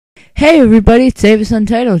Hey everybody, it's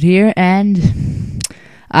SaveAsUntitled here, and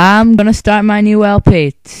I'm gonna start my new LP.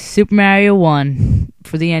 It's Super Mario 1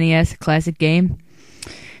 for the NES, classic game.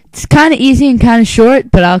 It's kind of easy and kind of short,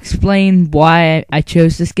 but I'll explain why I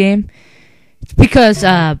chose this game. It's because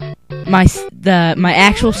my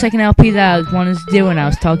actual second LP that I wanted to do, and I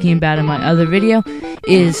was talking about in my other video,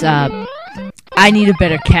 is I need a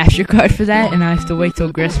better capture card for that, and I have to wait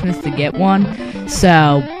till Christmas to get one.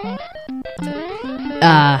 So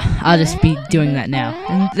I'll just be doing that now.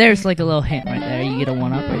 And there's like a little hint right there. You get a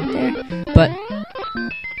 1-up right there. But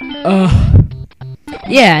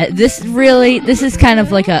yeah, this is kind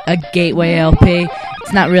of like a gateway LP.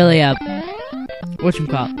 It's not really a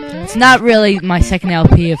it's not really my second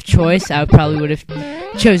LP of choice. I probably would have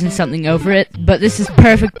chosen something over it, but this is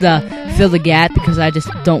perfect to fill the gap because I just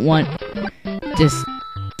don't want just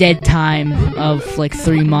dead time of like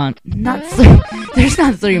 3 months. There's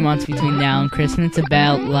not 3 months between now and Christmas. It's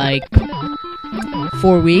about like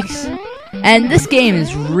 4 weeks. And this game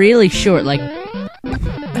is really short. Like,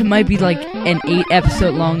 it might be like an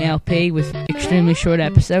 8-episode long LP with extremely short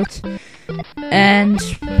episodes. And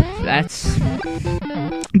that's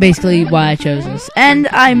basically why I chose this. And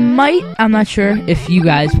I'm not sure if you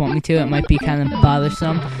guys want me to. It might be kind of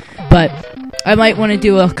bothersome, but I might want to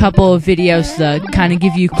do a couple of videos to kind of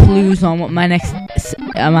give you clues on what my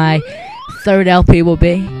my third LP will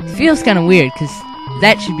be. It feels kind of weird because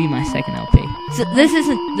that should be my second LP. So this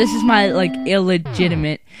is my like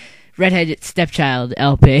illegitimate redheaded stepchild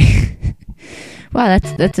LP. Wow,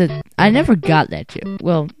 I never got that joke.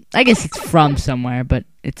 Well, I guess it's from somewhere, but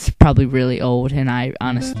it's probably really old, and I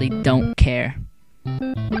honestly don't care.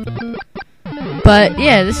 But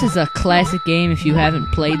yeah, this is a classic game. If you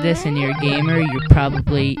haven't played this and you're a gamer, you're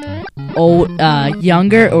probably old,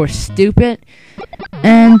 younger, or stupid.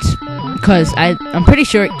 And because I'm pretty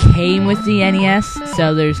sure it came with the NES,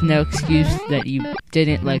 so there's no excuse that you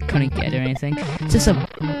couldn't get or anything. It's just a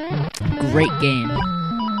great game,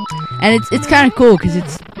 and it's kind of cool because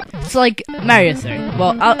it's like Mario 3.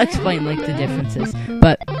 Well, I'll explain like the differences,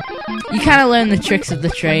 but you kind of learn the tricks of the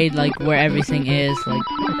trade, like where everything is. Like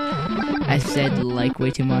I said, like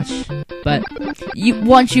way too much, but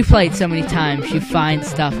once you play it so many times, you find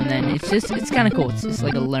stuff, and then it's kind of cool. It's just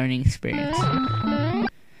like a learning experience.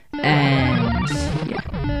 And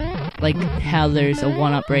yeah, like how there's a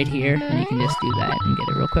 1-up right here, and you can just do that and get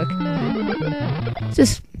it real quick. It's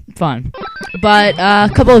just fun. But a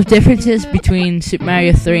couple of differences between Super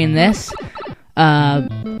Mario 3 and this.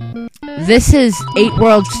 This is 8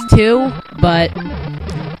 worlds too, but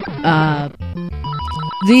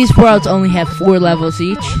these worlds only have 4 levels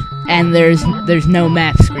each, and there's no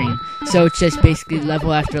map screen. So it's just basically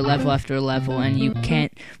level after level after level, and you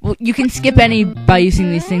can skip any by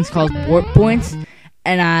using these things called warp points,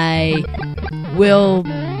 and I will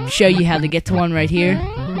show you how to get to one right here.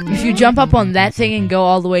 If you jump up on that thing and go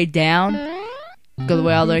all the way down, go the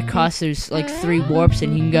way all the way across, there's like 3 warps,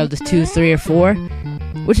 and you can go to 2, 3, or 4,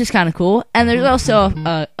 which is kind of cool. And there's also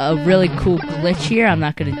a really cool glitch here. I'm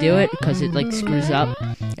not going to do it because it like screws up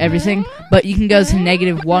everything, but you can go to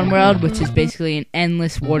 -1 world, which is basically an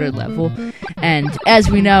endless water level, and as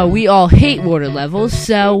we know, we all hate water levels,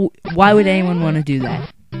 so why would anyone want to do that?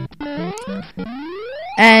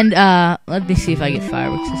 And let me see if I get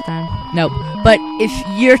fireworks this time. Nope. But if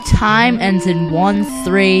your time ends in 1,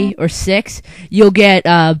 3, or 6, you'll get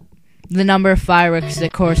the number of fireworks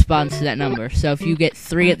that corresponds to that number. So if you get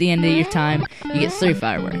 3 at the end of your time, you get 3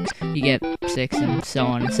 fireworks. You get 6, and so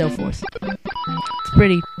on and so forth. It's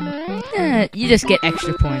pretty. You just get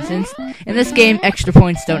extra points. And in this game, extra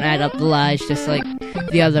points don't add up the lives, just like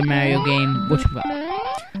the other Mario game.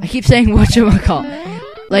 I keep saying whatchamacallit.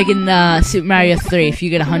 Like in Super Mario 3, if you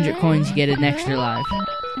get 100 coins, you get an extra life.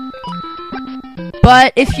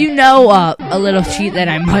 But if you know a little cheat that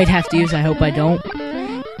I might have to use, I hope I don't,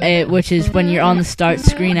 which is when you're on the start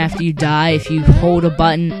screen after you die, if you hold a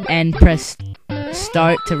button and press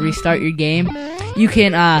start to restart your game, you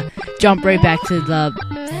can jump right back to the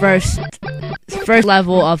first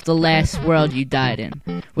level of the last world you died in,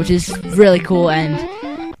 which is really cool. And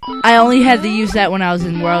I only had to use that when I was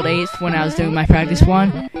in World 8 when I was doing my practice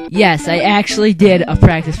run. Yes, I actually did a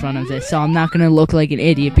practice run of this, so I'm not gonna look like an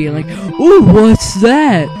idiot being like, "Ooh, what's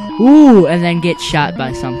that? Ooh," and then get shot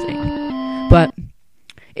by something. But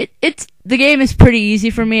the game is pretty easy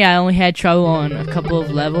for me. I only had trouble on a couple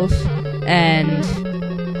of levels, and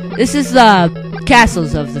this is the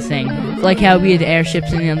castles of the thing, like how we had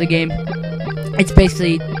airships in the other game. It's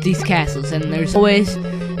basically these castles, and there's always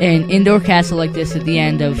an indoor castle like this at the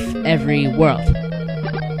end of every world.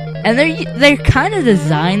 And they're kind of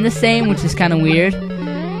designed the same, which is kind of weird.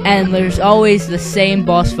 and there's always the same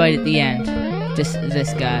boss fight at the end. Just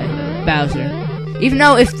this guy, Bowser. Even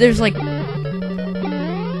though if there's like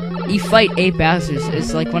you fight 8 Bowsers,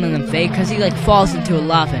 it's like one of them fake, because he like falls into a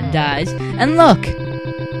lava and dies. And look,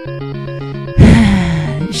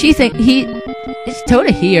 it's Toad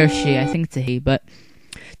a he or she? I think it's a he, but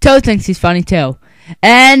Toad thinks he's funny too.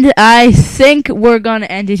 And I think we're gonna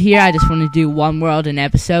end it here. I just want to do one world an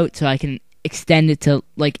episode so I can extend it to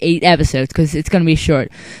like 8 episodes because it's gonna be short.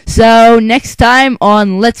 So next time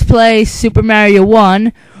on Let's Play Super Mario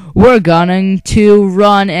 1, we're going to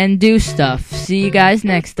run and do stuff. See you guys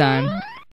next time.